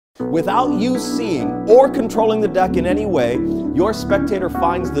Without you seeing or controlling the deck in any way, your spectator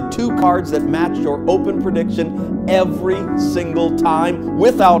finds the 2 cards that match your open prediction every single time,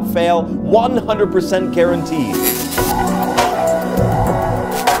 without fail, 100% guaranteed.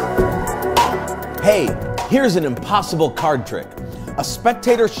 Hey, here's an impossible card trick. A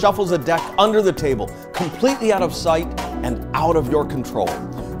spectator shuffles a deck under the table, completely out of sight and out of your control.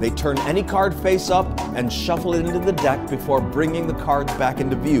 They turn any card face up and shuffle it into the deck before bringing the cards back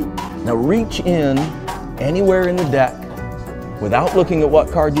into view. Now reach in anywhere in the deck without looking at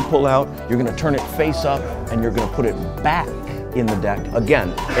what card you pull out. You're going to turn it face up and you're going to put it back in the deck,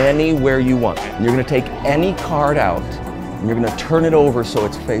 again, anywhere you want. And you're going to take any card out and you're going to turn it over so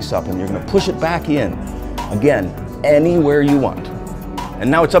it's face up and you're going to push it back in, again, anywhere you want. And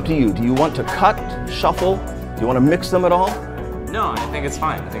now it's up to you. Do you want to cut, shuffle? Do you want to mix them at all? No, I think it's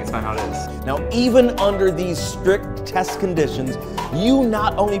fine. I think it's fine how it is. Now, even under these strict test conditions, you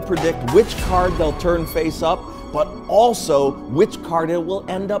not only predict which card they'll turn face up, but also which card it will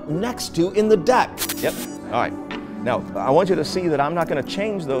end up next to in the deck. Yep, all right. Now, I want you to see that I'm not going to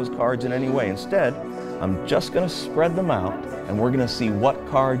change those cards in any way. Instead, I'm just going to spread them out, and we're going to see what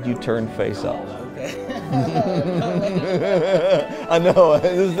card you turn face up. I know,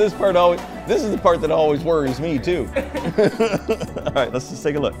 this is the part that always worries me too. All right, let's just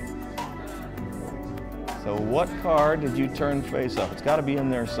take a look. So what card did you turn face up? It's got to be in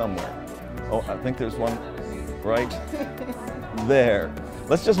there somewhere. Oh, I think there's one right there.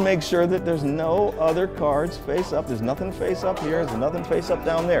 Let's just make sure that there's no other cards face up. There's nothing face up here, there's nothing face up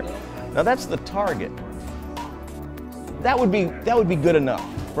down there. Now that's the target. That would be good enough.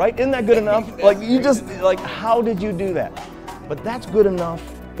 Right? Isn't that good enough? Like, you just, like, how did you do that? But that's good enough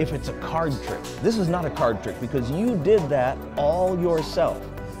if it's a card trick. This is not a card trick because you did that all yourself.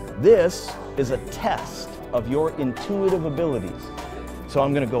 This is a test of your intuitive abilities. So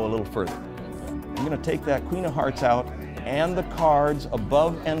I'm going to go a little further. I'm going to take that Queen of Hearts out and the cards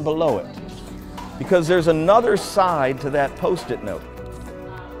above and below it, because there's another side to that Post-it note.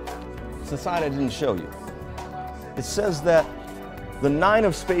 It's the side I didn't show you. It says that the 9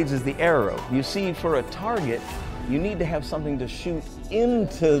 of spades is the arrow. You see, for a target, you need to have something to shoot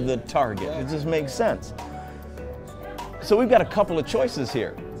into the target. It just makes sense. So we've got a couple of choices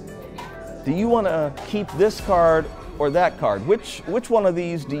here. Do you want to keep this card or that card? Which one of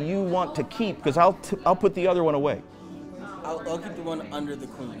these do you want to keep? Because I'll put the other one away. I'll keep the one under the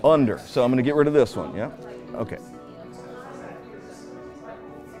queen. Under. So I'm going to get rid of this one, yeah? Okay.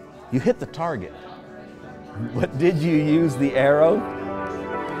 You hit the target. But did you use the arrow?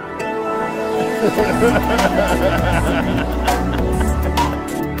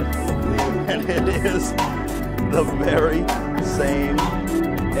 And it is the very same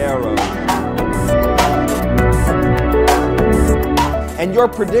arrow. And your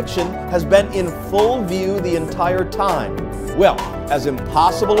prediction has been in full view the entire time. Well, as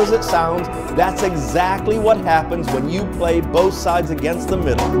impossible as it sounds, that's exactly what happens when you play both sides against the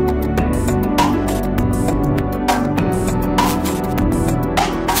middle.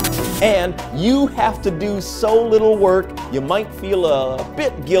 And you have to do so little work, you might feel a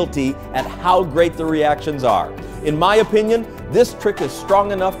bit guilty at how great the reactions are. In my opinion, this trick is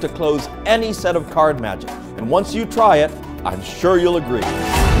strong enough to close any set of card magic. And once you try it, I'm sure you'll agree.